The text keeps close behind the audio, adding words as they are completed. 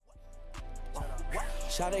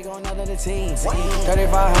Shawty going out of the teens.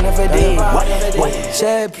 3,500 for D.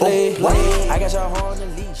 Shed play. I got your horn on the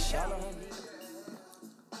leash.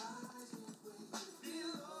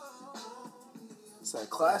 It's that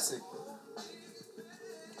classic.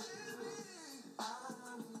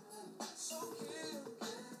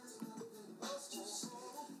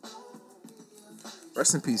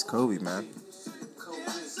 Rest in peace, Kobe, man.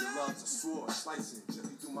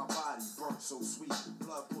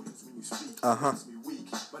 Uh-huh.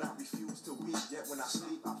 But I refuse to weep, yet when I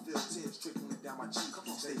sleep, I feel tears trickling down my cheek.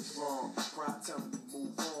 Stay strong, pride telling me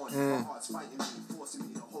move on. My heart's fighting me, forcing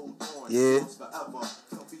me to hold on. Yeah. Forever,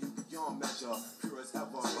 felt for you beyond measure, pure as ever.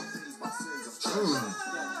 Please my sins of treasure.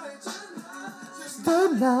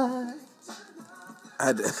 Tonight.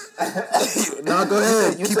 No, go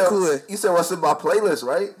ahead. Keep cool. You said what's in my playlist,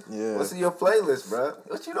 right? Yeah. What's in your playlist, bro?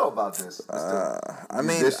 What you know about this? I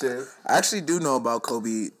mean, I actually do know about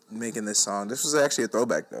Kobe making this song. This was actually a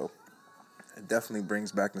throwback, though. It definitely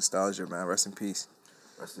brings back nostalgia, man. Rest in peace.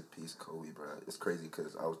 Rest in peace, Kobe, bro. It's crazy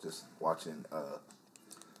because I was just watching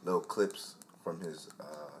little clips from his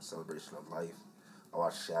celebration of life. I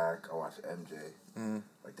watched Shaq. I watched MJ.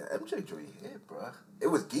 Like, that MJ joint hit, bro. It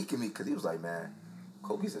was geeking me because he was like, man,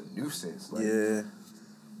 Kobe's a nuisance. Like, yeah.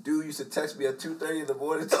 Dude used to text me at 2:30 in the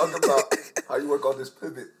morning talking about how you work on this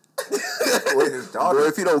pivot. With his daughter. Bro,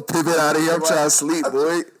 if you don't pivot out of here, I'm trying to sleep,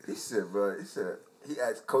 boy. He said, he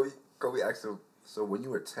asked Kobe asked him, so when you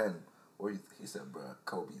were 10, he said, bro,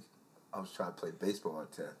 Kobe, I was trying to play baseball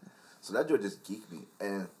at 10. So that joke just geeked me.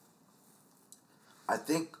 And I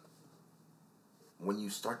think when you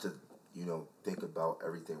start to, think about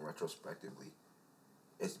everything retrospectively,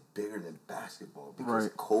 it's bigger than basketball because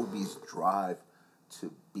Kobe's drive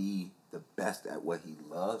to be the best at what he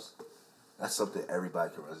loves, that's something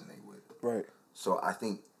everybody can resonate with. Right. So I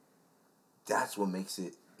think that's what makes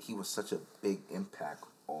it, he was such a big impact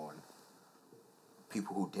on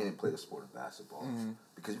people who didn't play the sport of basketball. Mm-hmm.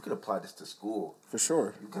 Because you can apply this to school. For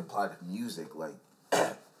sure. You can apply to music. Like,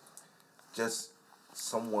 just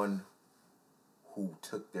someone who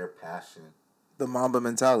took their passion. The Mamba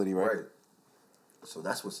mentality, right? Right. So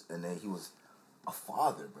that's what's, and then he was a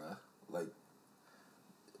father, bruh. Like,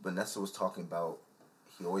 Vanessa was talking about,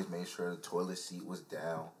 he always made sure the toilet seat was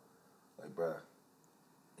down. Like, bruh,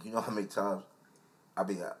 you know how many times, I've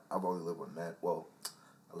only lived with men, well,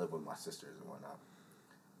 I live with my sisters and whatnot,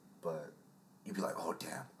 but you'd be like, oh,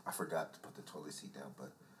 damn, I forgot to put the toilet seat down,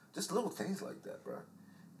 but just little things like that, bruh.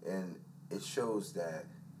 And it shows that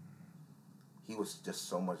he was just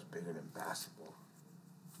so much bigger than basketball.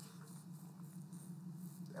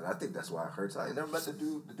 And I think that's why it hurts. I ain't never met the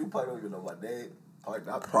dude. The dude probably don't even know my name.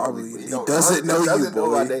 Probably. He doesn't know you, boy.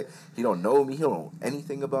 My name. He don't know me. He don't know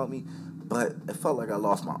anything about me. But it felt like I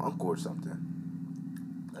lost my uncle or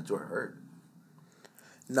something. That's what hurt.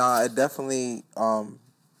 Nah, it definitely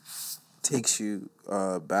takes you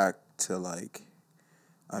back to, like,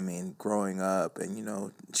 I mean, growing up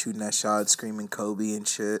and, shooting that shot, screaming Kobe and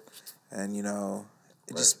shit. And,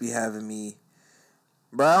 it just be having me...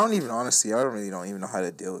 Bro, I don't really even know how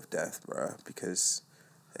to deal with death, bro, because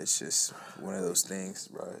it's just one of those things,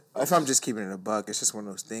 bro. If I'm just keeping it a buck, it's just one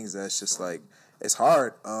of those things that's just like, it's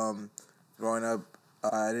hard. Growing up,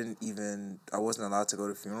 I wasn't allowed to go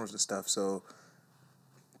to funerals and stuff, so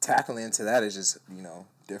tackling into that is just,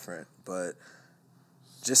 different. But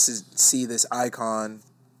just to see this icon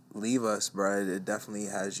leave us, bro, it definitely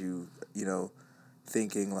has you,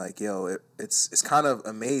 thinking like, yo, it's kind of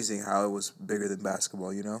amazing how it was bigger than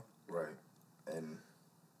basketball, Right. And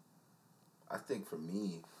I think for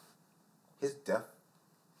me, his death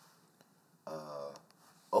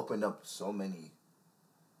opened up so many,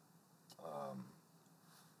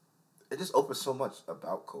 it just opened so much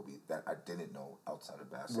about Kobe that I didn't know outside of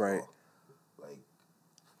basketball. Right. Like,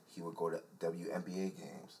 he would go to WNBA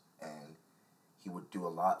games and he would do a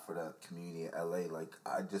lot for the community in LA. Like,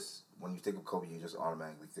 when you think of Kobe, you just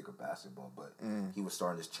automatically think of basketball. But he was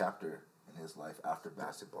starting this chapter in his life after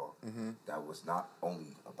basketball that was not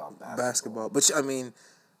only about basketball. But, I mean,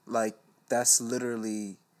 like, that's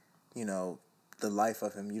literally, the life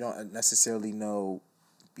of him. You don't necessarily know.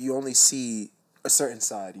 You only see a certain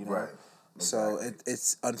side, Right. So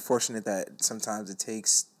it's unfortunate that sometimes it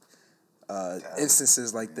takes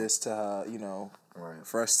instances like this to, right.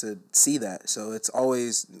 for us to see that. So it's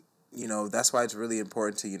always, that's why it's really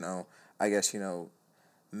important to, I guess,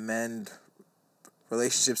 mend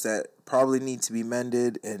relationships that probably need to be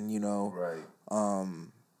mended and, right.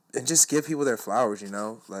 And just give people their flowers,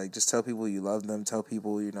 like just tell people you love them, tell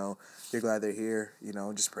people, you're glad they're here,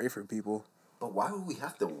 just pray for people. But why would we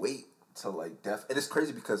have to wait till like death? And it's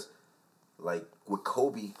crazy because Like with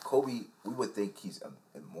Kobe, we would think he's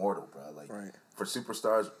immortal, bro. Like Right. for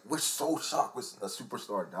superstars, we're so shocked when a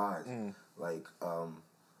superstar dies. Like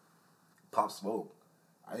Pop Smoke,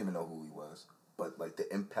 I didn't even know who he was, but like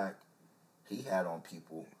the impact he had on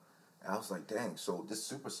people, and I was like, dang. So this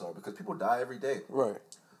superstar, because people die every day, Right.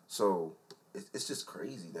 so it's just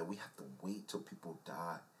crazy that we have to wait till people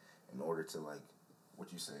die in order to like,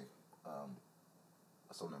 what you say,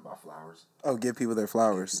 something about flowers. Oh, give people their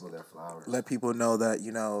flowers. Give people their flowers. Let people know that,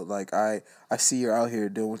 like, I see you're out here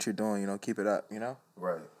doing what you're doing, keep it up,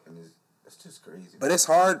 Right, and it's just crazy. But it's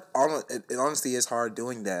hard, it honestly is hard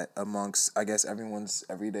doing that amongst, I guess, everyone's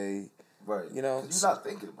everyday, right. you know. 'Cause you're not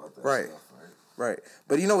thinking about that Right. stuff, right? Right.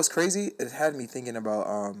 But you know what's crazy? It had me thinking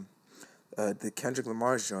about the Kendrick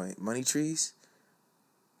Lamar's joint, Money Trees.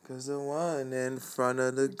 Cause the one in front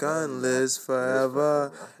of the gun lives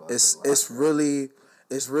forever.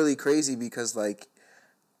 It's really crazy because like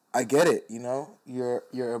I get it, You're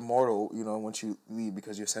immortal, once you leave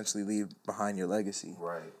because you essentially leave behind your legacy.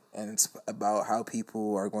 Right. And it's about how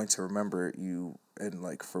people are going to remember you and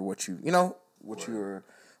like for what you what right.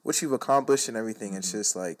 what you've accomplished and everything. It's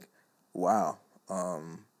just like wow.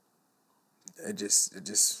 It just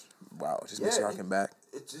wow, it just makes you harken back.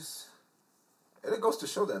 And it goes to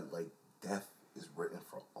show that like death is written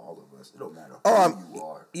for all of us. It don't matter who you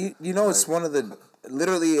are. It's one of the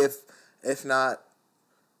literally if not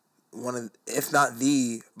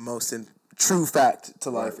the most true fact to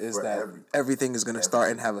life is that everything is going to start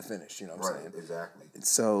and have a finish. You know what I'm saying? Exactly.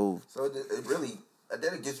 So it really, and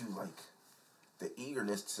then it gives you like the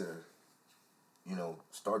eagerness to,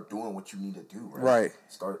 start doing what you need to do. Right.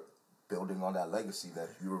 Start building on that legacy that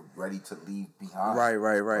you're ready to leave behind.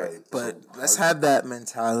 Right. But let's have that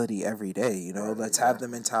mentality every day. Right, let's have the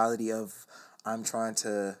mentality of I'm trying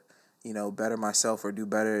to, better myself or do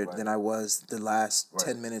better than I was the last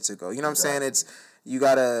 10 minutes ago. You know what I'm saying? It's you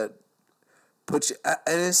gotta put you.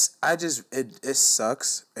 It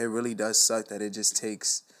sucks. It really does suck that it just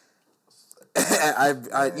takes.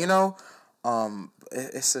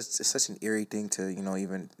 It's such an eerie thing to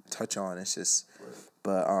even touch on. It's just.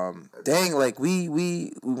 But dang, like we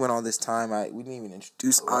went all this time. We didn't even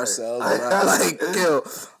introduce ourselves. Like, yo,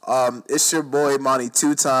 it's your boy Monty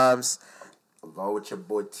 2 times, along with your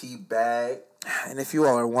boy T-Bag. And if you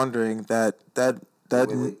all are wondering that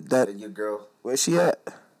your girl, where's she at?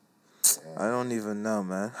 Damn. I don't even know,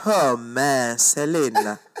 man. Oh man,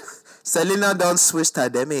 Selena don't switch to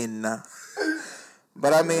them in.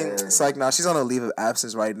 But I mean, it's like now she's on a leave of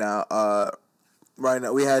absence right now. Right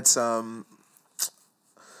now we had some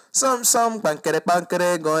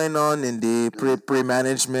bankere going on in the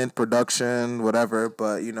pre-management, production, whatever.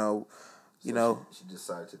 But she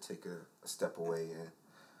decided to take a step away, and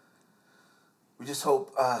we just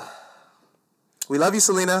hope. We love you,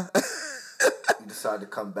 Selena. You decide to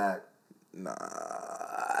come back. Nah,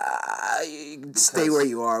 stay where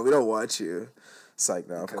you are. We don't want you. It's like,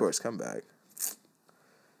 no, of course, come back.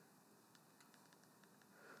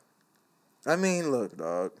 I mean, look,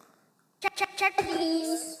 dog. Check,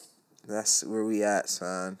 please. That's where we at,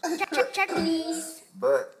 son. Check, please.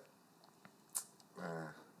 But,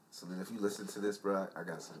 Selena, if you listen to this, bro, I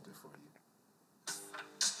got something for you.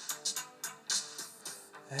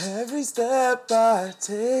 Every step I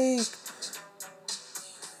take,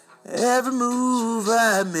 every move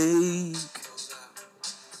I make,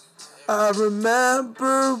 I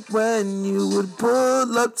remember when you would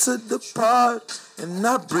pull up to the park and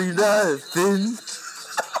not breathe life in.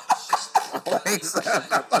 I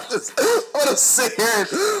want to sit here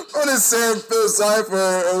and feel sorry for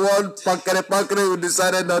one punkity who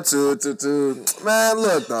decided not to. Man,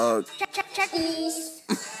 look, dog. Check, please.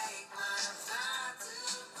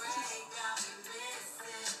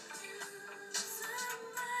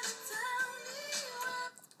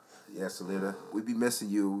 Yeah, Selena, we be missing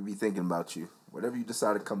you. We be thinking about you. Whenever you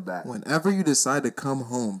decide to come back. Whenever you decide to come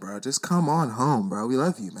home, bro, just come on home, bro. We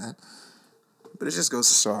love you, man. But it just goes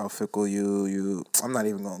to show how fickle you. I'm not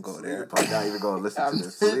even gonna go there. You're probably not even gonna listen to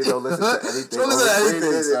this. Selena don't listen to anything. Don't listen to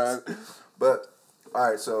anything, son. But all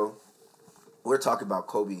right, so we're talking about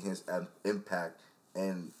Kobe and his impact,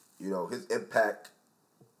 and his impact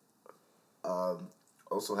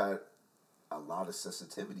also had a lot of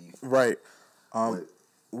sensitivity. Right.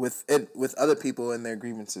 With other people and their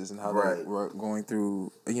grievances and how they were going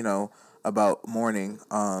through, about mourning.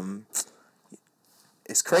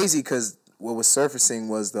 It's crazy because what was surfacing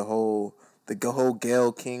was the whole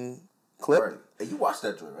Gayle King clip. Right. And you watched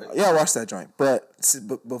that joint, right? Yeah, I watched that joint. But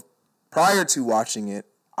prior to watching it,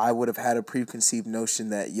 I would have had a preconceived notion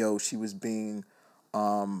that she was being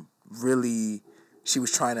she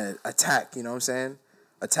was trying to attack. You know what I'm saying?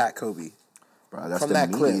 Attack Kobe. Bro, that's from the that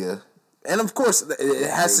media. clip. And of course, it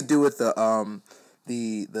has to do with the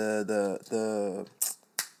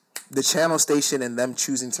channel station and them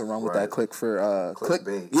choosing to run with Right. that click for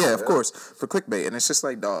Clickbait. Yeah, of Yeah. course, for clickbait, and it's just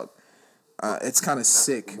like, dog, it's kind of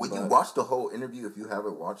sick. When you but- watch the whole interview, if you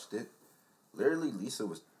haven't watched it, literally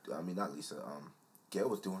Gail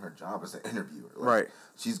was doing her job as an interviewer. Like, Right.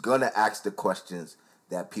 She's gonna ask the questions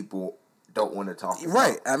that people don't want to talk about.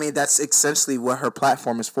 Right. I mean, that's essentially what her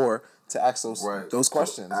platform is for, to ask those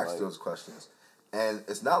questions. To ask like- those questions. And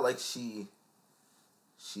it's not like she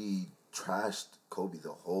trashed Kobe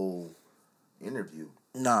the whole interview.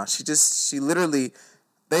 Nah, they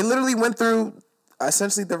literally went through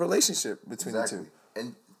essentially the relationship between the two.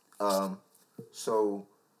 And so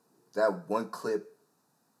that one clip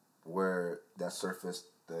where that surfaced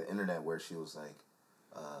the internet where she was like,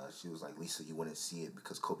 Lisa, you wouldn't see it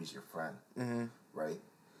because Kobe's your friend, right?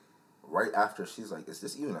 Right after, she's like, is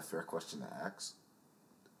this even a fair question to ask?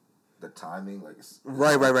 The timing, like,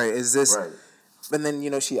 Right. Is this right? And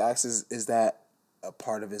then, she asks, is that a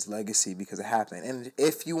part of his legacy because it happened? And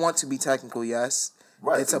if you want to be technical, yes,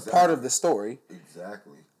 Right, it's exactly. a part of the story.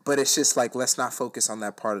 Exactly. But it's just like, let's not focus on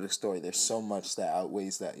that part of the story. There's so much that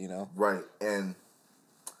outweighs that, Right. And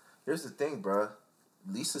here's the thing, bruh.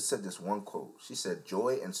 Lisa said this one quote. She said,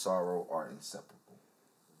 "Joy and sorrow are inseparable.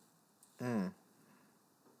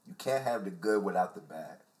 You can't have the good without the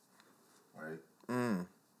bad, right?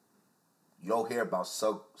 You don't hear about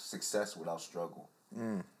success without struggle.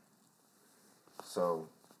 So,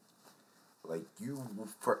 like,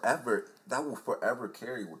 that will forever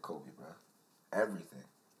carry with Kobe, bro. Everything.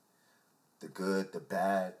 The good, the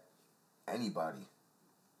bad, anybody.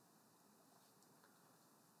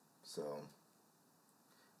 So,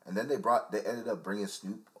 and then they ended up bringing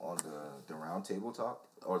Snoop on the round table talk.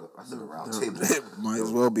 The round table. It might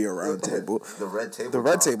as well be a round table. The red table. The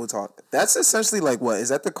red table talk. That's essentially like what? Is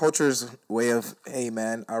that the culture's way of, hey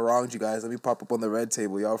man, I wronged you guys. Let me pop up on the red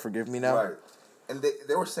table. Y'all forgive me now? Right. And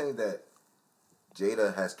they were saying that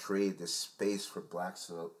Jada has created this space for black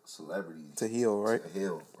celebrities To heal, right? To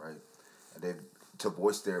heal, right? And to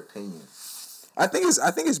voice their opinion. I think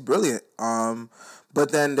it's brilliant.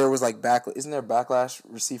 But then there was like isn't there backlash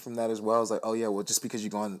received from that as well? It's like, oh yeah, well just because you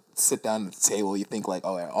go and sit down at the table, you think like,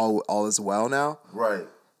 oh yeah, all is well now. Right.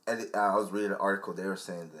 And I was reading an article. They were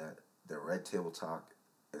saying that the red table talk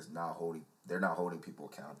is not holding. They're not holding people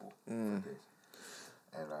accountable for this.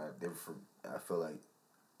 And I feel like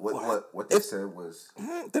what they said was,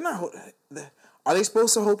 They're not. Are they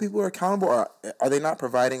supposed to hold people accountable, or are they not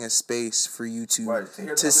providing a space for you to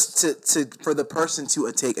for the person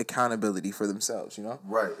to take accountability for themselves?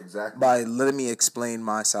 Right, exactly. By letting me explain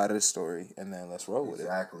my side of the story, and then let's roll with it.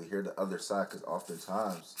 Exactly. Hear the other side, because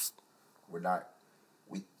oftentimes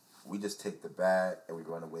we just take the bad and we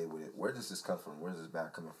run away with it. Where does this come from? Where does this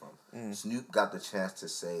bad coming from? Snoop got the chance to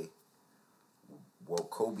say, well,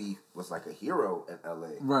 Kobe was like a hero in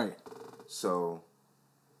LA. Right. So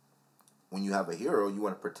when you have a hero, you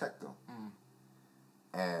want to protect them.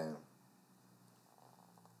 And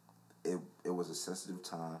it was a sensitive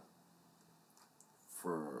time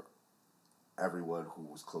for everyone who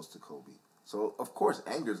was close to Kobe. So, of course,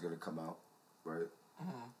 anger is going to come out, right?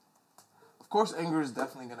 Of course, anger is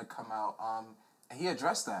definitely going to come out. And he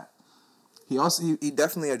addressed that. He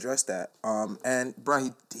definitely addressed that. And,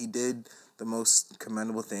 bro, he did the most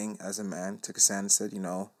commendable thing as a man. Took a stand and said,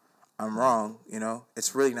 I'm wrong,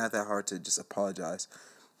 It's really not that hard to just apologize.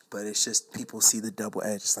 But it's just people see the double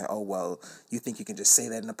edge. It's like, oh, well, you think you can just say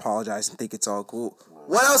that and apologize and think it's all cool.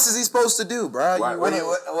 What else is he supposed to do, bro? You want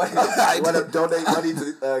to donate money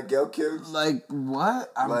to Gail Kim? Like,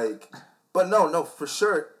 what? But no, for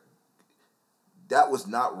sure, that was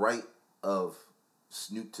not right of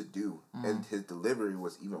Snoop to do. And his delivery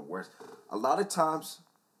was even worse. A lot of times,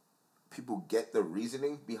 people get the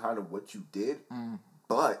reasoning behind what you did,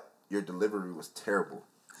 but your delivery was terrible.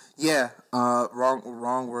 Yeah,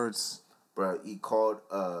 wrong words. Bro, he called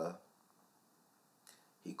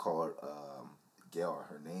Gail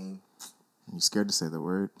her name. You scared to say the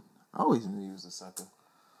word? I always knew he was a sucker.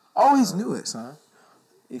 Always knew it, son.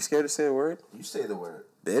 You scared to say the word? You say the word.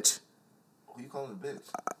 Bitch? Who you calling a bitch?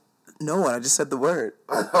 No one. I just said the word.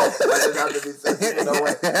 Oh, that didn't have to be said. You know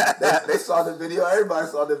what? They saw the video. Everybody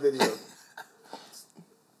saw the video.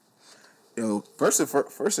 Yo, first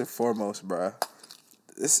and foremost, bruh,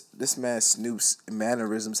 this man Snoop's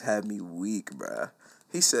mannerisms had me weak, bruh.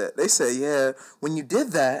 They said, yeah, when you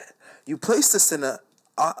did that, you placed us in a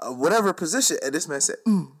whatever position, and this man said,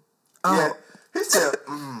 Yeah, he said,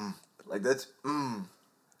 like that's,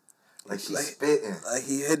 like she's spitting. Like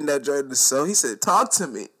he hitting that joint in the soul. He said, talk to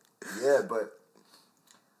me. Yeah, but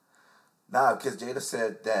Nah, because Jada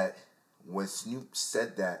said that when Snoop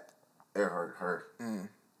said that, it hurt her.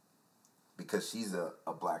 Because she's a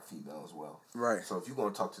black female as well. Right. So if you're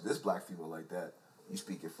going to talk to this black female like that, you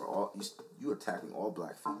speaking for all, you attacking all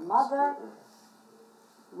black females. Mother,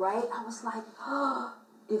 right? I was like, oh,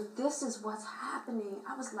 if this is what's happening,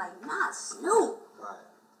 I was like, not Snoop.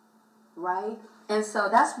 Right? And so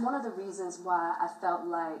that's one of the reasons why I felt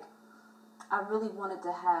like I really wanted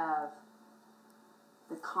to have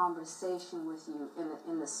the conversation with you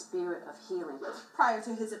in the spirit of healing. Prior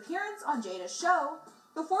to his appearance on Jada's show,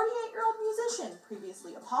 the 48-year-old musician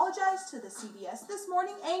previously apologized to the CBS This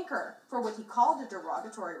Morning anchor for what he called a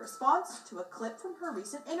derogatory response to a clip from her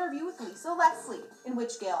recent interview with Lisa Leslie, in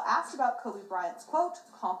which Gayle asked about Kobe Bryant's, quote,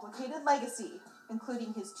 complicated legacy,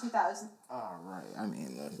 including his 2000... All right. I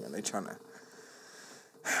mean, look, man, they trying to...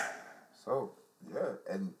 So, yeah.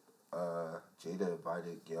 And Jada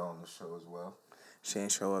invited Gayle on the show as well. She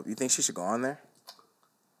ain't show up. You think she should go on there?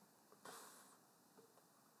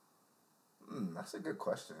 That's a good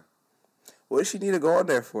question. What does she need to go on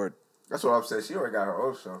there for? That's what I'm saying. She already got her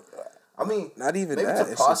own show. I mean, not even maybe that.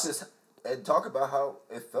 to process and talk about how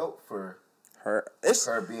it felt for her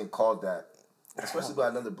being called that, especially by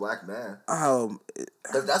another black man.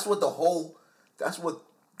 That's what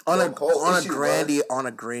on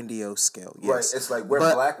a grandiose scale. Yes. Right. It's like we're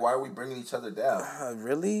black. Why are we bringing each other down?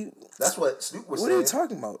 Really? That's what Snoop was saying. What are you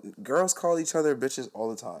talking about? Girls call each other bitches all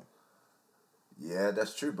the time. Yeah,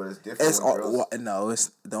 that's true, but it's different. No, it's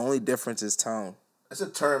the only difference is tone. It's a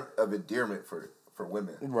term of endearment for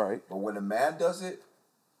women, right? But when a man does it,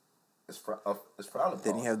 it's frowned upon.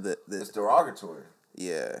 Then you have the it's derogatory.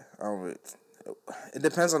 Yeah, it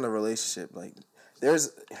depends on the relationship. Like,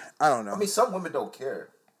 I don't know. I mean, some women don't care,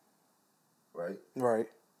 right? Right.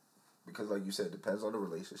 Because, like you said, it depends on the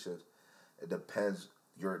relationship. It depends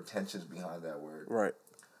your intentions behind that word. Right.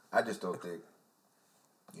 I just don't think.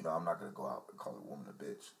 I'm not gonna go out and call a woman a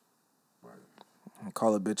bitch. Right.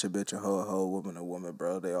 Call a bitch, a hoe, a woman, a woman,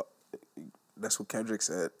 bro. That's what Kendrick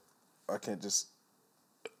said. I can't just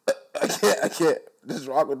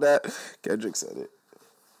rock with that. Kendrick said it.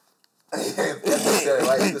 Kendrick said it,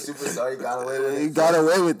 right? He's a superstar. He got away with it. He got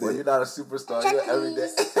away with it. When you're not a superstar, you're every day.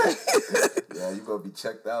 Yeah, you gonna be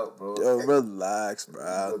checked out, bro. Yo, relax, bro.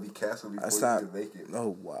 You gonna be canceled before you can make it. Oh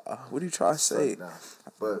wow, what are you trying to say?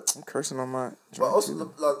 But I'm cursing on my. But also,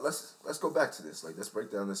 let's go back to this. Like, let's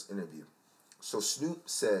break down this interview. So Snoop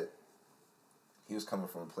said he was coming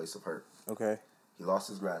from a place of hurt. Okay. He lost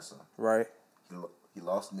his grandson. Right. He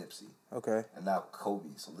lost Nipsey. Okay. And now Kobe.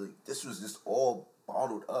 So this was just all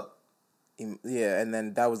bottled up. Yeah, and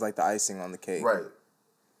then that was like the icing on the cake. Right.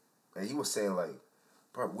 And he was saying like,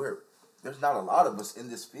 bro, there's not a lot of us in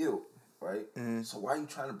this field, right? Mm-hmm. So why are you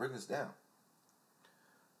trying to bring us down?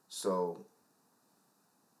 So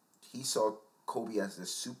he saw Kobe as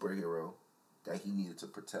this superhero that he needed to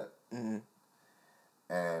protect. Mm-hmm.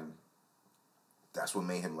 And that's what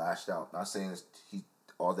made him lashed out. Not saying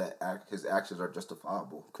his actions are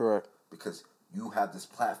justifiable. Correct. Because you have this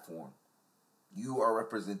platform. You are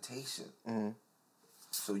representation. Mm-hmm.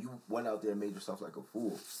 So you went out there and made yourself like a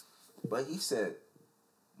fool. But he said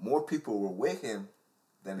more people were with him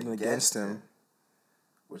than against him.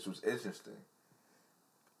 Which was interesting.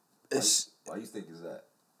 Why do you think is that?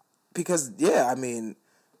 Because, yeah, I mean,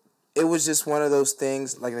 it was just one of those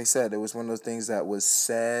things, like I said, it was one of those things that was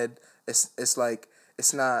said. It's like,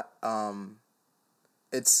 it's not,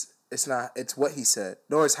 it's what he said.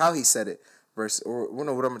 Nor it's how he said it. What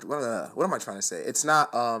am I trying to say? It's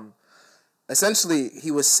not, essentially,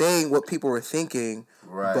 he was saying what people were thinking,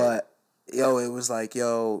 right. But, it was like,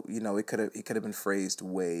 it could have been phrased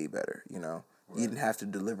way better, Right. You didn't have to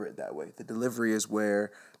deliver it that way. The delivery is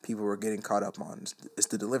where people were getting caught up on. It's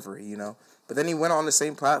the delivery, But then he went on the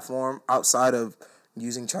same platform outside of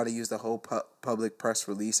trying to use the whole public press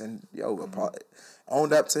release and,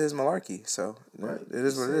 owned up to his malarkey. So, right. It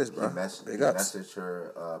is what it is, bro. He messaged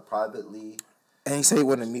her privately. And he said he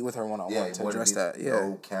wouldn't meet with her one-on-one to address that. Yeah.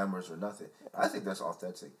 No cameras or nothing. I think that's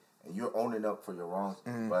authentic. And you're owning up for your wrongs.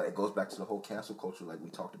 Mm-hmm. But it goes back to the whole cancel culture like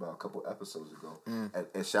we talked about a couple episodes ago. Mm.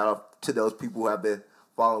 And shout out to those people who have been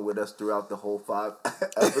following with us throughout the whole 5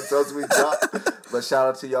 episodes we dropped. But shout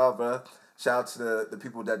out to y'all, bro. Shout out to the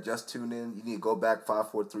people that just tuned in. You need to go back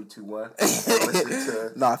 5, 4, 3, 2, 1.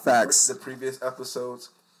 Listen to facts. The previous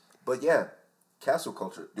episodes. But yeah, cancel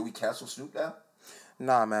culture. Do we cancel Snoop now?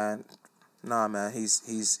 Nah, man.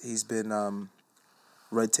 He's been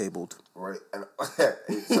red tabled. Right.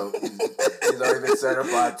 So he's already been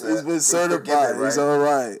certified. He's been certified. Right? He's all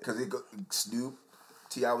right. Because Snoop,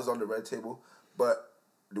 T.I. was on the red table. But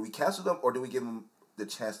do we cancel them or do we give them the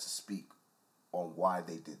chance to speak on why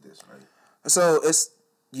they did this, right? So it's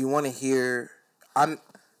you want to hear. I'm.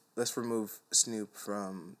 Let's remove Snoop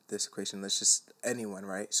from this equation. Let's just anyone,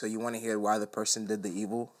 right? So you want to hear why the person did the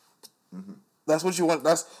evil. Mm-hmm. That's what you want.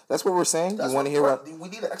 That's what we're saying. You want to hear what? We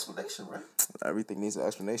need an explanation, right? Everything needs an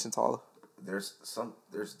explanation, Tyler. There's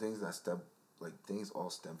things that things all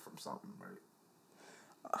stem from something, right?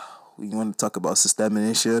 We want to talk about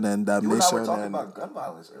systemization and You and I domination were talking about gun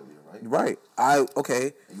violence earlier, right? Right.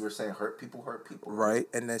 Okay. And you were saying hurt people. Right,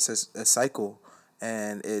 and it's a cycle,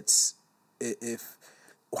 and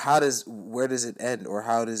where does it end or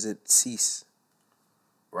how does it cease?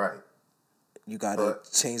 Right. You gotta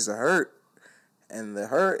change the hurt, and the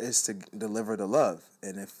hurt is to deliver the love.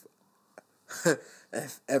 And if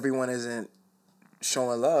everyone isn't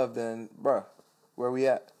showing love, then bruh, where we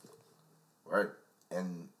at? Right.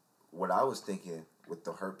 And what I was thinking with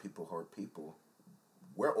the hurt people,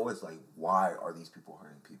 we're always like, why are these people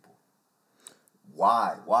hurting people?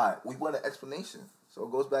 Why? We want an explanation. So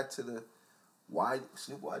it goes back to the why,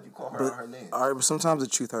 Snoop, why'd you call her name? All right, but sometimes the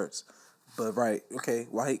truth hurts. But right, okay,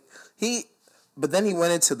 why but then he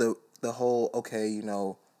went into the whole, okay,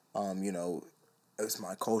 it's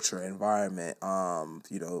my culture, environment,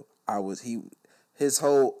 his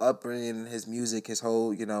whole upbringing, his music, his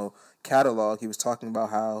whole, catalog, he was talking about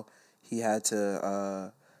how he had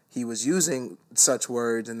to, he was using such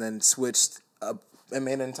words and then switched up and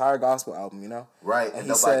made an entire gospel album, Right, and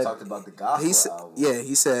nobody talked about the gospel album. Yeah,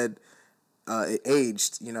 he said it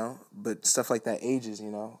aged, but stuff like that ages,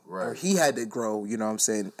 Right. Or he had to grow, what I'm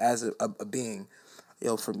saying, as a being.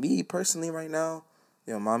 For me personally right now,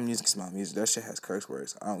 my music's my music. That shit has curse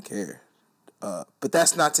words. I don't care. But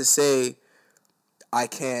that's not to say I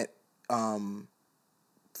can't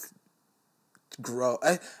grow.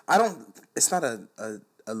 I don't. It's not a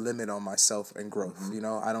limit on myself and growth.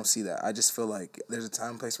 Mm-hmm. I don't see that. I just feel like there's a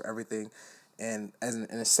time and place for everything, and in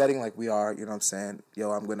a setting like we are, what I'm saying,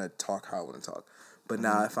 I'm gonna talk how I want to talk. But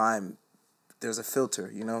now if there's a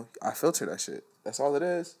filter, I filter that shit. That's all it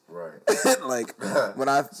is. Right. Like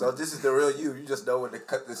So this is the real you. You just know when to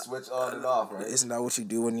cut the switch on and off, right? Isn't that what you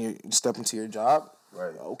do when you step into your job?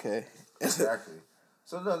 Right. Okay. Exactly.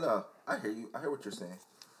 So no, I hear you. I hear what you're saying,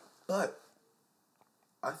 but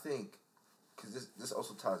I think because this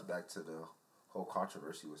also ties back to the whole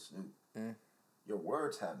controversy with Snoop. Your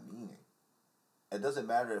words have meaning. It doesn't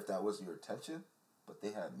matter if that was your intention, but they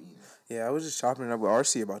have meaning. Yeah, I was just chopping it up with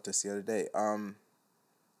RC about this the other day.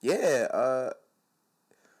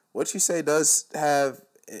 What you say does have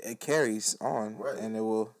it carries on, right. And it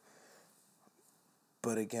will.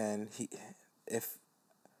 But again, if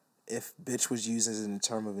bitch was used as a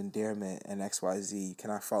term of endearment and XYZ, you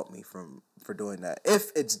cannot fault me for doing that.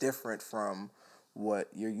 If it's different from what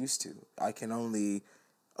you're used to, I can only,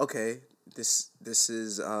 okay, this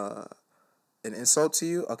is an insult to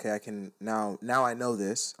you. Okay, I can now I know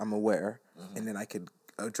this. I'm aware, and then I could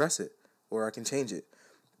address it or I can change it.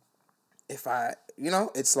 If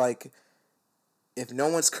it's like if no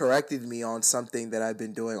one's corrected me on something that I've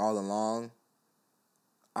been doing all along,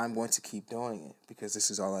 I'm going to keep doing it because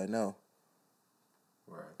this is all I know.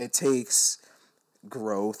 Right. It takes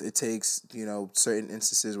growth. It takes, certain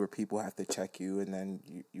instances where people have to check you and then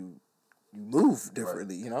you move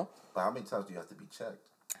differently, But how many times do you have to be checked?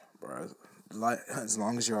 Bro, as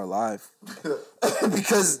long as you're alive.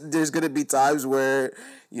 Because there's going to be times where,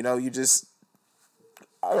 you just,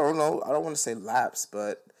 I don't know, I don't want to say lapse,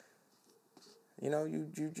 but,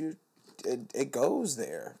 it goes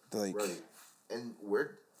there. Like, right. And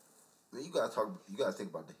you gotta think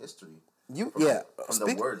about the history. From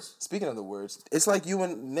the words. Speaking of the words, it's like you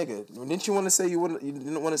and nigga. Didn't you want to say you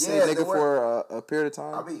didn't want to say nigga for a period of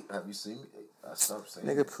time? I mean, have you seen me? I stopped saying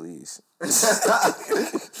nigga, please.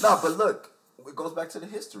 No, but look, it goes back to the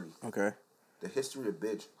history. Okay. The history of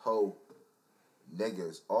bitch, hoe,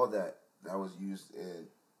 niggas, all that was used in,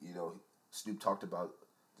 Snoop talked about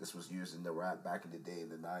this was used in the rap back in the day in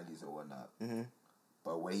the 90s and whatnot. Mm-hmm.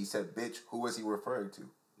 But when he said bitch, who was he referring to?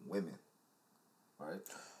 Women. Right?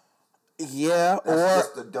 Yeah, that's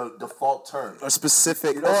just the default term. Or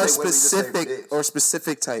specific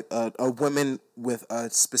type. A woman with a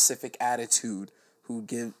specific attitude who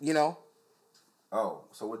give, Oh,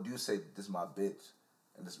 so when you say this is my bitch,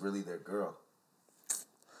 and it's really their girl?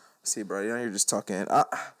 See, bro, you're just talking.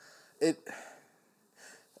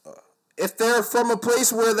 If they're from a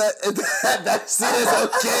place where that shit is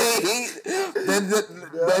okay,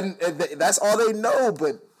 then that's all they know.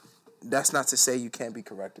 But that's not to say you can't be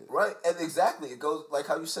corrected. Right, and exactly. It goes like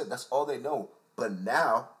how you said, that's all they know. But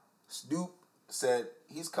now, Snoop said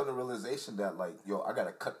he's come to realization that, like, yo, I got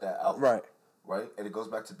to cut that out. Right. Right? And it goes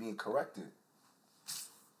back to being corrected.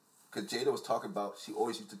 Because Jada was talking about, she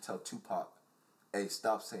always used to tell Tupac, hey,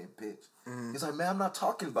 stop saying bitch. He's like, man, I'm not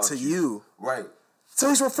talking about To you. Right. So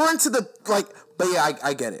he's referring to the, like, but yeah,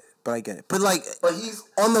 I get it. But I get it. But like, But he's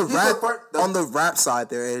on the he's rap refer- on the rap side,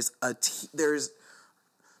 there's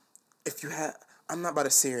if you have, I'm not about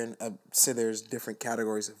to sit here and say there's different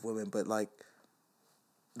categories of women, but like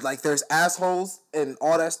there's assholes and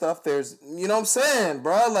all that stuff. There's, you know what I'm saying,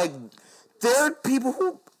 bro? Like, there are people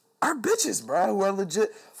who are bitches, bro, who are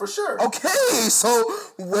legit. For sure. Okay, so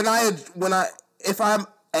if I'm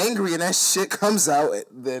angry and that shit comes out,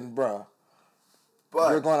 then, bro,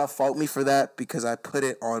 But you're gonna fault me for that because I put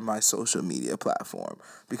it on my social media platform,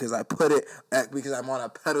 because because I'm on a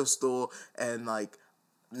pedestal, and like,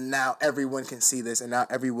 now everyone can see this, and now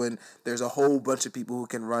there's a whole bunch of people who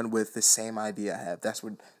can run with the same idea I have. That's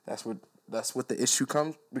what the issue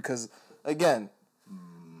comes, because again,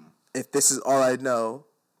 if this is all I know,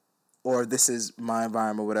 or this is my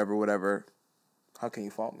environment, whatever, how can you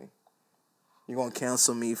fault me? You're gonna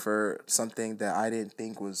cancel me for something that I didn't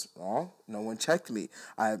think was wrong. No one checked me.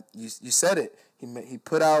 You said it. He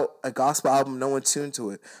put out a gospel album. No one tuned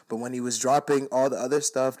to it. But when he was dropping all the other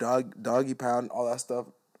stuff, Doggy Pound, all that stuff,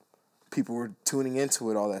 people were tuning into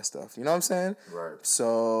it. All that stuff. You know what I'm saying? Right.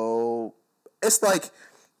 So it's like,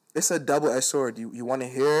 it's a double-edged sword. You want to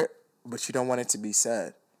hear it, but you don't want it to be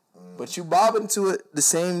said. But you bob into it the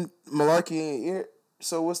same malarkey in your ear.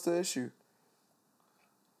 So what's the issue?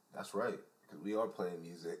 that's right. Because we are playing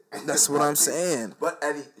music. That's what I'm saying. But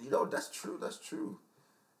Eddie, that's true. That's true.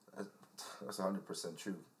 That's 100%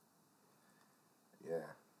 true. Yeah.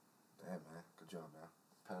 Damn, man. Good job, man.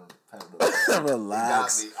 Paddle.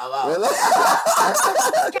 Relax. You got me.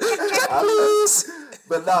 I'm out. Please.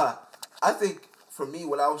 But nah, I think for me,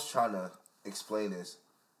 what I was trying to explain is,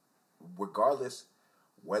 regardless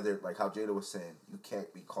whether, like how Jada was saying, you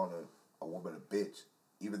can't be calling a woman a bitch,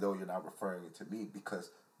 even though you're not referring it to me,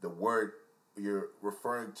 because the word you're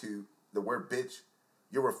referring to, the word bitch,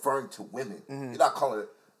 you're referring to women. You're not calling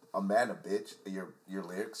a man a bitch in your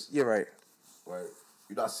lyrics. You're right. Right?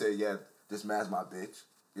 You're not saying, yeah, this man's my bitch.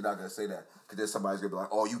 You're not going to say that, because then somebody's going to be like,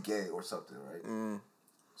 oh, you gay or something, right?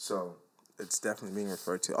 So It's definitely being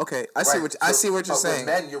referred to. Okay, I see what you're saying.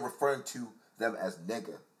 With men, you're referring to them as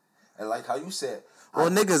nigga. And like how you said... Well,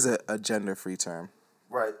 nigga's a gender-free term.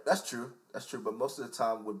 Right, that's true. That's true. But most of the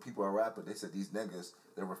time when people are rapping, they said these niggas,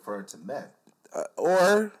 they're referring to men.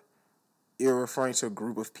 Or you're referring to a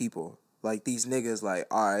group of people. Like, these niggas, like,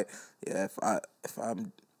 all right, yeah, if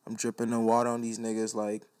I'm dripping the water on these niggas,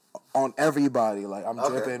 like, on everybody, like, I'm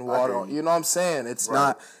dripping water on, you know what I'm saying? It's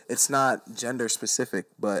not gender specific,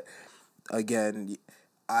 but again,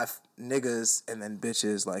 niggas and then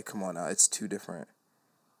bitches, like, come on now, it's two different.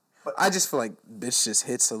 But I just feel like bitch just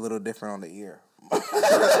hits a little different on the ear. It's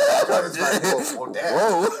like, whoa, damn.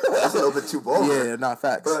 Whoa. That's a little bit too bold. Yeah, not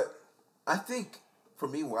facts. But I think, for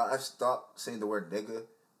me, when I stopped saying the word nigga,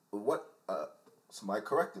 somebody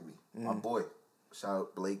corrected me. My boy. Shout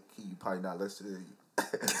out Blake. You probably not listening.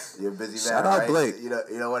 You're a busy man, Shout out right? Blake. You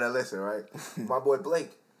don't want to listen, right? My boy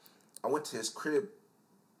Blake. I went to his crib.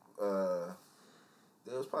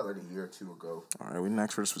 It was probably like a year or two ago. All right, we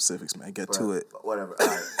next for the specifics, man. Get to it. Whatever. All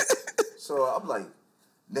right. So I'm like,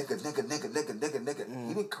 nigga.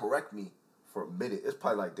 He didn't correct me for a minute. It's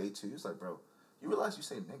probably like day 2. He's like, bro, you realize you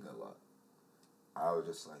say nigga a lot. I was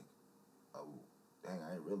just like, oh, dang,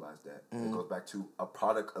 I didn't realize that. It goes back to a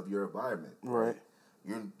product of your environment. Right.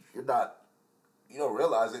 You're not, you don't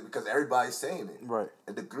realize it because everybody's saying it. Right.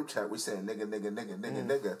 In the group chat, we saying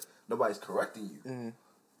nigga. Nobody's correcting you.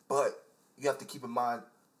 But you have to keep in mind,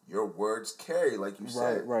 your words carry, like you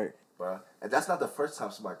said. Right. Bruh. And that's not the first time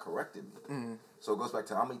somebody corrected me. So it goes back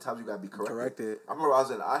to how many times you gotta be corrected. I remember I was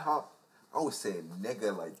in IHOP, I was saying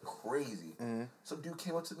nigga like crazy. Some dude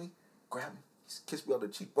came up to me, grabbed me, he kissed me on the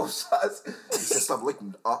cheek, both sides. He said, stop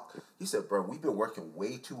licking up. He said, bro, we've been working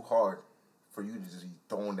way too hard for you to just be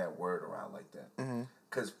throwing that word around like that.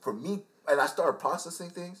 Because for me, and I started processing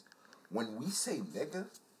things, when we say nigga,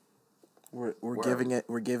 we're giving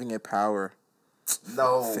it power.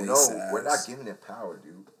 No, we're not giving it power,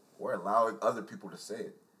 dude. We're allowing other people to say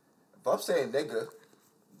it. If I'm saying nigga,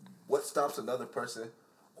 what stops another person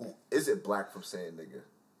who isn't black from saying nigga?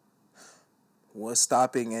 What's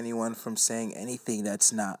stopping anyone from saying anything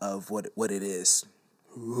that's not of what it is?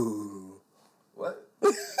 Ooh. What?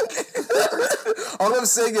 All I'm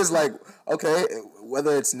saying is, like, okay,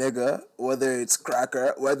 whether it's nigga, whether it's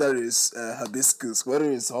cracker, whether it's hibiscus,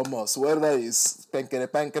 whether it's hummus, whether it's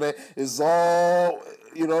pankere, it's all,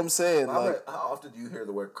 you know what I'm saying? How often do you hear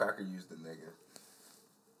the word cracker used in nigga?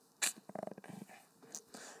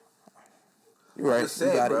 You're right. Just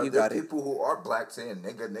saying, you got bro. it. You There are got it. people who are black saying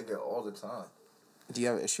nigga all the time. Do you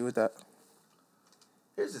have an issue with that?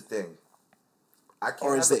 Here's the thing. I can't.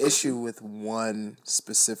 Or is have the an issue with one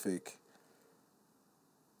specific?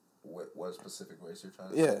 What specific race you're trying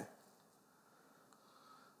to say? Yeah.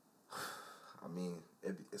 I mean,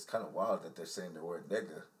 it's kind of wild that they're saying the word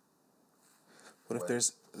nigga. What if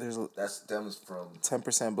there's That stems from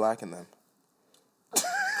 10% black in them?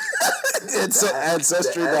 It's an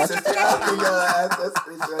ancestry the black.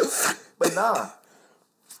 ancestry. But nah,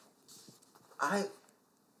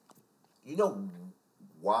 you know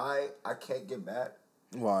why I can't get mad?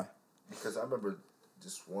 Why? Because I remember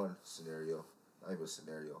just one scenario, not even a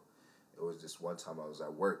scenario. It was just one time I was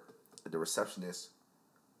at work. The receptionist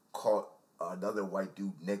called another white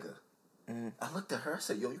dude nigga. I looked at her. I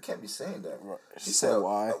said, "Yo, you can't be saying that." Right. She said,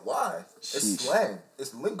 "Why?" Why? Sheesh. It's slang.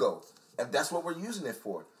 It's lingo, and that's what we're using it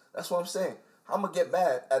for. That's what I'm saying. I'm gonna get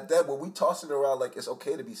mad at that when we toss it around like it's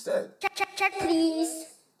okay to be said. Check, please.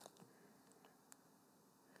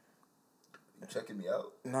 You checking me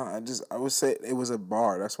out? No, I would say it was a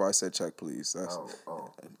bar. That's why I said check, please. That's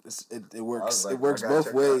Oh. it works. like, It works I gotta both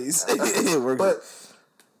check ways. that. It works.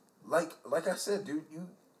 But like I said, dude,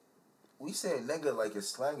 we say nigga like it's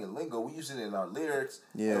slang and lingo. We use it in our lyrics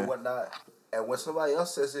and whatnot. And when somebody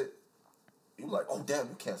else says it, you like, oh damn,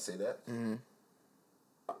 you can't say that. Mm-hmm.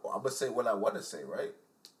 I'm gonna say what I want to say, right?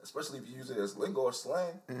 Especially if you use it as lingo or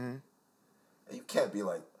slang. Mm-hmm. And you can't be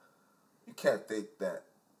like, you can't think that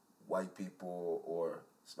white people or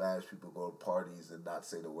Spanish people go to parties and not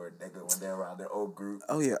say the word nigga when they're around their own group.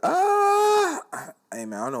 Oh yeah. Hey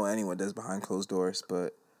man, I don't know what anyone does behind closed doors,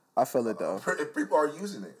 but I feel it though. If people are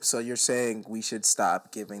using it. So you're saying we should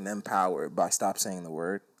stop giving them power by stop saying the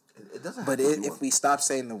word? It doesn't. But if we stop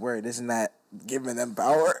saying the word, isn't that giving them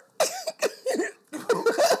power?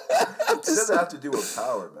 It doesn't have to do with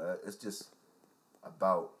power, man. It's just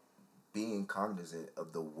about being cognizant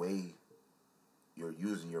of the way you're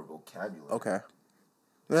using your vocabulary. Okay.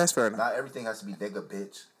 That's fair enough. Not everything has to be nigga,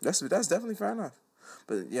 bitch. That's definitely fair enough.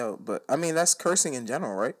 But I mean that's cursing in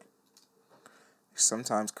general, right?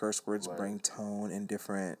 Sometimes curse words bring tone and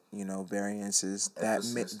different, variances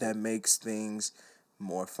that makes things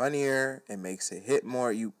more funnier. It makes it hit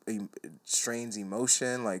more. It strains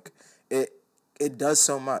emotion. Like it does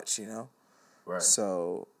so much, Right.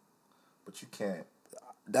 So, but you can't.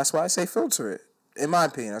 That's why I say filter it. In my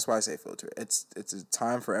opinion, that's why I say filter it. It's a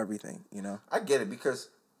time for everything, I get it because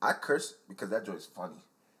I curse because that joke is funny,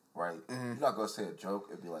 right? Mm-hmm. You're not gonna say a joke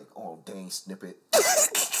and be like, "Oh, dang, snippet."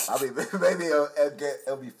 I mean, maybe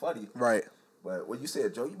it'll be funny, right? But when you say a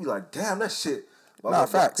joke, you be like, "Damn, that shit." Nah,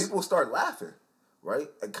 facts. People start laughing, right?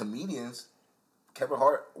 And comedians, Kevin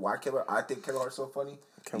Hart. Why Kevin? I think Kevin Hart's so funny.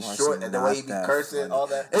 He's short and the way he be cursing, all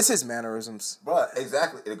that. It's his mannerisms. Bro,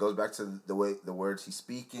 exactly. It goes back to the words he's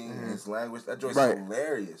speaking, his language. That joint's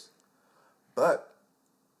hilarious. But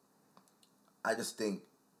I just think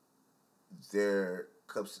there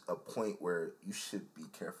comes a point where you should be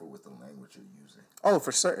careful with the language you're using. Oh,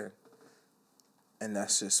 for certain. And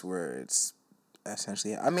that's just where it's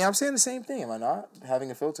essentially. I mean, I'm saying the same thing, am I not?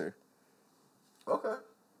 Having a filter. Okay.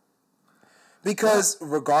 Because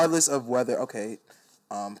regardless of whether,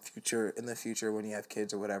 in the future when you have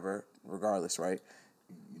kids or whatever, regardless, right?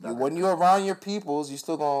 When you're around your peoples, you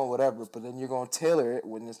still going whatever, but then you're going to tailor it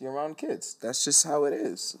when you're around kids. That's just how it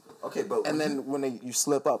is. Okay, but when you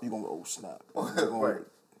slip up, you're going to go, oh, snap. Right.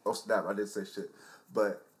 Oh, snap. I didn't say shit.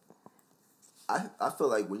 But I feel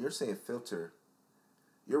like when you're saying filter,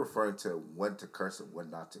 you're referring to when to curse and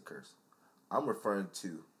when not to curse. I'm referring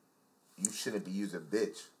to you shouldn't be using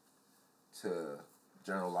bitch to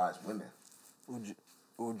generalize women.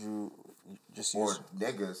 Would you just or use...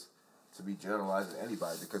 niggas to be generalizing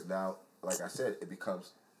anybody because now, like I said, it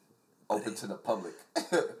becomes open to the public.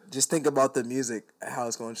 Just think about the music, how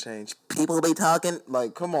it's going to change. People be talking,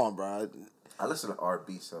 like, come on, bro. I listen to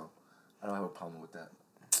R&B, so I don't have a problem with that.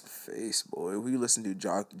 Face, boy. Who you listen to,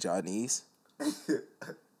 Johnny's?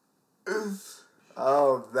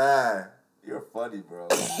 Oh, man. You're funny, bro.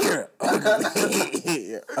 This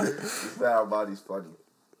man body's funny.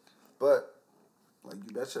 But, like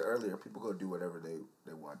you mentioned earlier, people gonna do whatever they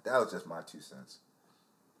want. That was just my 2 cents.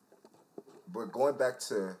 But going back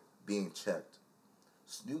to being checked,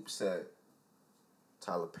 Snoop said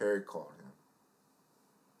Tyler Perry called him.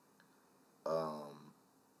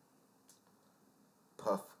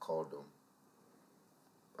 Puff called him.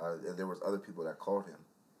 And there was other people that called him.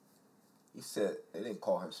 He said they didn't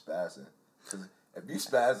call him spazzing. Because if you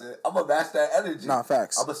spazzing, I'm going to match that energy. Nah,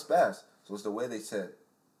 facts. I'm a spaz. So it's the way they said.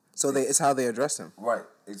 So it's how they addressed him. Right,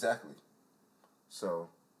 exactly. So.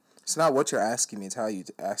 It's not what you're asking me; it's how you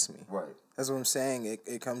ask me. Right. That's what I'm saying.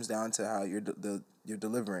 It comes down to how you're you're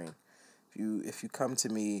delivering. If you come to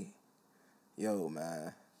me, yo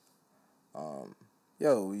man,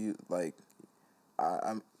 yo you like,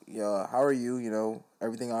 I'm yo, how are you? You know,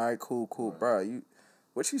 everything all right? Cool, Right. bro.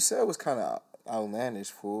 What you said was kind of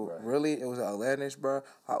outlandish, fool. Right. Really, it was outlandish, bro.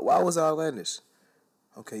 Why was it outlandish?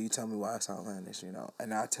 Okay, you tell me why it's outlandish, you know,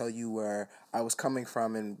 and I'll tell you where I was coming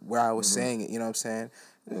from and where I was saying it. You know what I'm saying?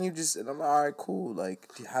 And I'm like, all right, cool. Like,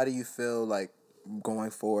 how do you feel like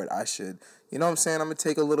going forward? I should, you know what I'm saying? I'm gonna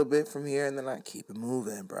take a little bit from here and then I keep it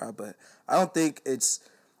moving, bro. But I don't think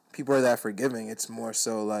people are that forgiving. It's more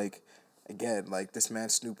so like, again, like this man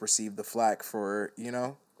Snoop received the flack for, you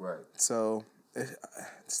know. Right. So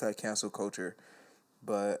it's that cancel culture,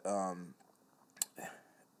 but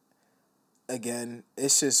again,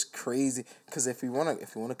 it's just crazy because if you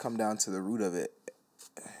wanna come down to the root of it,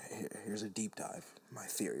 here's a deep dive. My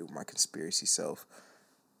theory, my conspiracy self.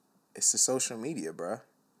 It's the social media, bruh.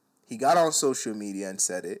 He got on social media and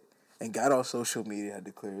said it, and got on social media had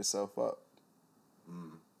to clear himself up.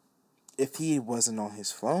 If he wasn't on his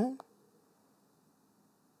phone,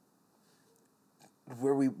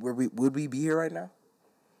 would we be here right now?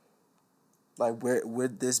 Like, where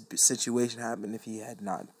would this situation happen if he had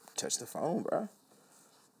not touched the phone, bro?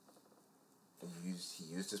 He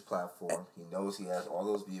used his platform. He knows he has all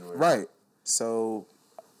those viewers. Right. So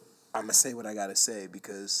I'm gonna say what I gotta say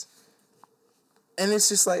because, and it's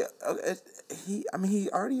just like he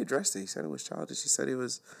already addressed it. He said it was childish. He said he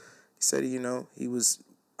was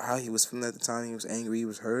how he was feeling at the time. He was angry. He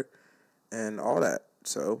was hurt, and all that.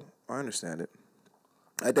 So I understand it.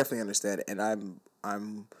 I definitely understand it, and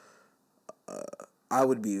I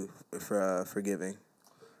would be forgiving.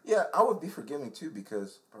 Yeah, I would be forgiving too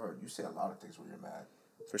because, bro, you say a lot of things when you're mad.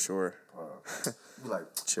 For sure. You like,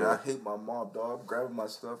 Chill. man, I hate my mom, dog. I'm grabbing my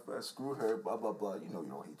stuff, man. Screw her, blah, blah, blah. You know you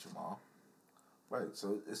don't hate your mom. Right,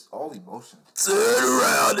 so it's all emotion. Turn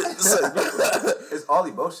around. It's all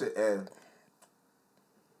emotion, and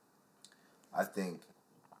I think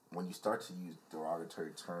when you start to use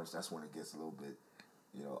derogatory terms, that's when it gets a little bit,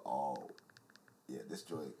 this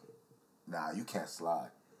joint, nah, you can't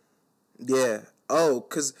slide. Yeah. Oh,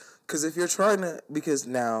 cause if you're trying to, because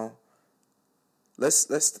now, let's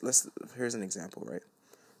here's an example, right?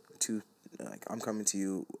 I'm coming to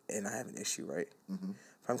you and I have an issue, right? Mm-hmm.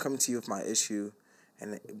 If I'm coming to you with my issue,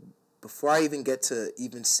 and before I even get to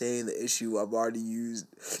even saying the issue, I've already used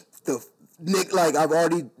I've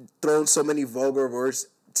already thrown so many vulgar words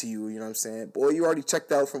to you. You know what I'm saying? Boy, you already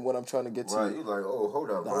checked out from what I'm trying to get to. Right, you like, oh, hold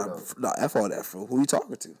up. Nah, F all that, fool. Who you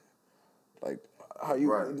talking to? Like, how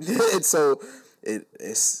you... Right. And so,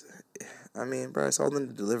 it's... I mean, bro, it's all in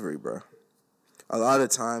the delivery, bro. A lot of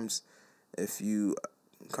times, if you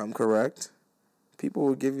come correct, people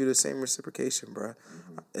will give you the same reciprocation, bro.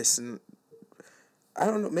 Mm-hmm. I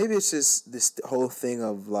don't know, maybe it's just this whole thing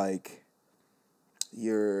of, like,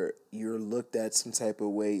 you're looked at some type of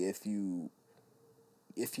way if you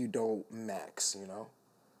don't max, you know?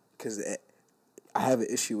 Because I have an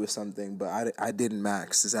issue with something, but I didn't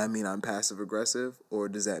max. Does that mean I'm passive-aggressive? Or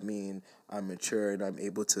does that mean I'm mature and I'm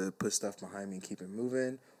able to put stuff behind me and keep it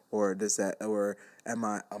moving? Or am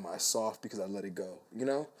I soft because I let it go? You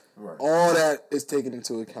know? Right. All that is taken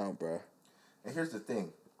into account, bro. And here's the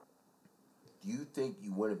thing. Do you think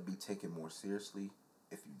you wouldn't be taken more seriously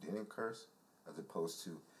if you didn't curse? As opposed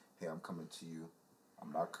to, hey, I'm coming to you.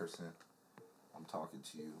 I'm not cursing. I'm talking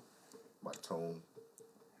to you. My tone.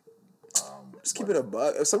 Just keep it a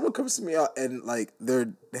buck. If someone comes to me out and like they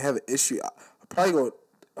have an issue,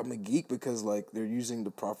 I'm a geek because like they're using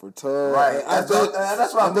the proper tone. Right. That's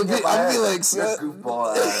what I'm thinking. I'm be like, you're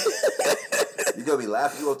goofball ass. You're gonna be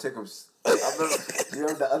laughing. You gonna take them. You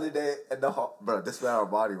remember the other day in the hall, bro? This about our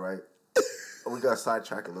body, right? We got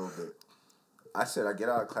sidetrack a little bit. I said I get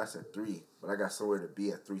out of class at 3, but I got somewhere to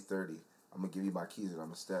be at 3:30. I'm gonna give you my keys and I'm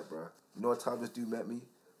gonna step, bro. You know what time this dude met me?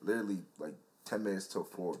 Literally like 10 minutes till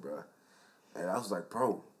 4, bro. And I was like,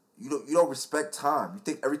 bro, you don't respect time. You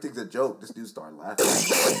think everything's a joke. This dude started laughing.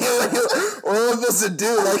 What am I supposed to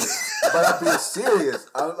do? Like, but I'm being serious.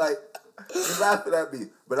 I was like, you laughing at me.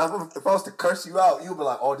 But if I was to curse you out, you'd be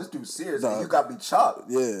like, oh, this dude's serious. No. You got me chopped.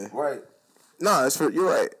 Yeah. Right. No, you're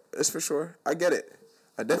right. It's for sure. I get it.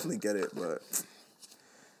 I definitely get it, but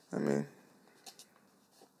I mean,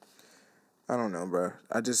 I don't know, bro.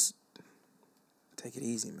 I just take it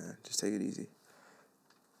easy, man. Just take it easy.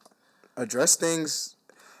 Address things.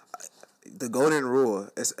 The golden rule,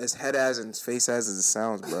 as head as and face as it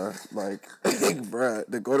sounds, bro. Like, bro,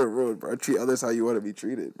 the golden rule, bro. Treat others how you want to be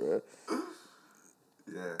treated, bro.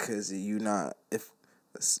 Yeah. Cause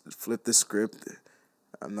let's flip the script.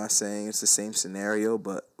 I'm not saying it's the same scenario,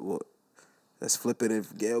 but let's flip it.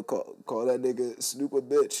 If Gail call that nigga Snoop a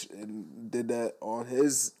bitch and did that on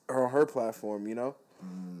her platform, you know,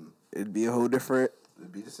 it'd be a whole different.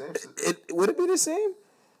 It'd be the same. Would it be the same?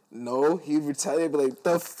 No, he'd retaliate, be like,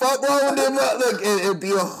 the fuck wrong with him? Like, it'd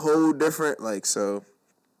be a whole different, like, so,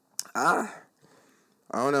 I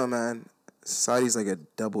don't know, man. Society's like a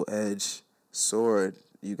double-edged sword.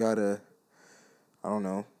 You gotta, I don't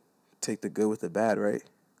know, take the good with the bad, right?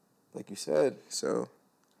 Like you said, so,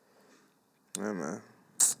 yeah, man.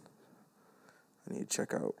 I need to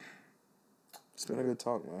check out. It's been a good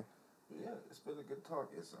talk, man. Yeah, it's been a good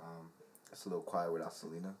talk. It's a little quiet without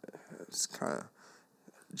Selena. It's kind of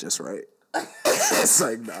just right. It's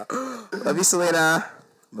like, nah. Love you, Selena.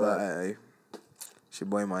 But hey, it's your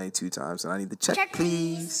boy Money 2 times, and I need the check,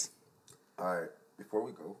 please. All right, before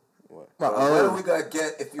we go, what are we gonna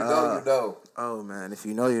get? If you know, you know. Oh man, if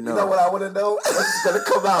you know, you know. You know what I want to know? What's gonna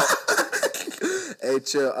come out? Hey,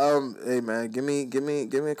 chill. Hey man, give me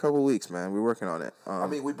a couple weeks, man. We're working on it. I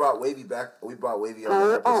mean, we brought Wavy back. We brought Wavy on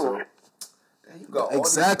the episode. You got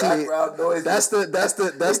exactly. All these background noises. That's the.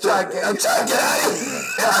 I'm trying to get out of here.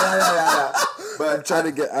 Yeah. But I'm trying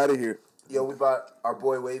to get out of here. Yo, we brought our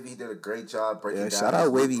boy Wavy. He did a great job breaking down. Shout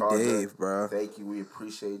out Wavy project. Dave, bro. Thank you. We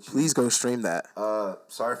appreciate you. Please go stream that.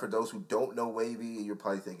 Sorry for those who don't know Wavy. You're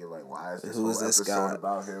probably thinking like, why is this whole this episode guy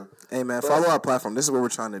about him? Hey man, follow our platform. This is where we're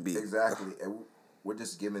trying to be. Exactly, and we're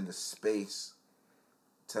just giving the space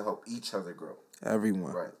to help each other grow.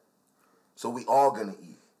 Everyone. Right. So we all gonna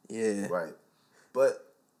eat. Yeah. Right.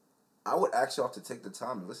 But I would ask y'all to take the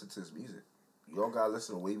time to listen to his music. You don't gotta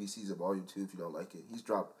listen to Wavy Season Volume 2 if you don't like it. He's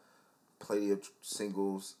dropped plenty of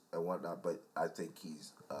singles and whatnot, but I think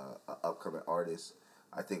he's an upcoming artist.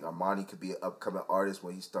 I think Armani could be an upcoming artist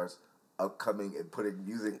when he starts upcoming and putting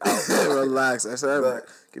music out. Relax. I said,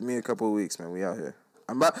 give me a couple of weeks, man. We out here.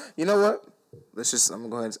 You know what?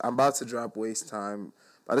 I'm about to drop Waste Time.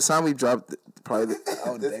 By the time we drop,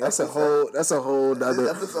 that's a whole nother.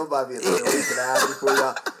 This episode might be a week and a half before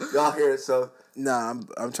y'all hear it. So nah,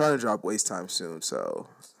 I'm trying to drop Waste Time soon. So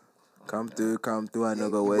come through. I know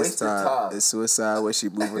go waste time. It's suicide where she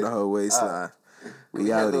moving the whole waistline.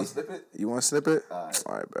 Reality. You want a snippet? All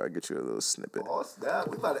right, bro. I'll get you a little snippet. Oh snap!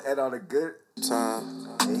 We about to end on a good time.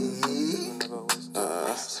 Hey.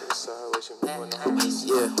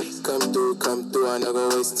 Yeah, come through, I know go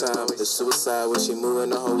waste time. The suicide when she moving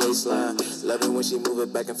the whole waistline. Love it when she move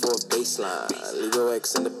it back and forth baseline. Legal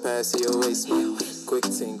X in the past, he always me. Quick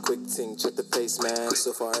ting, check the pace, man.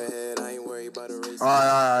 So far ahead, I ain't worried about a race. All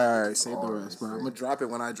right. Save the rest, bro. I'm gonna drop it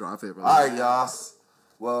when I drop it, bro. All right, y'all.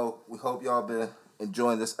 Well, we hope y'all been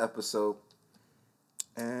enjoying this episode.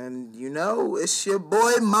 And you know, it's your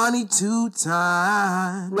boy Money 2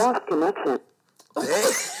 times. Lost connection.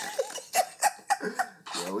 Hey.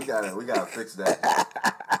 Yeah, we gotta fix that.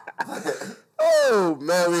 Oh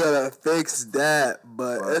man, we gotta fix that.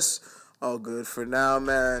 But it's all good for now,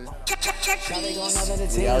 man. Shawty gon' never the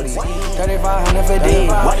team. 3,500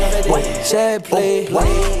 for D. Shed play.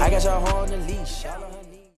 I got your horn on the leash.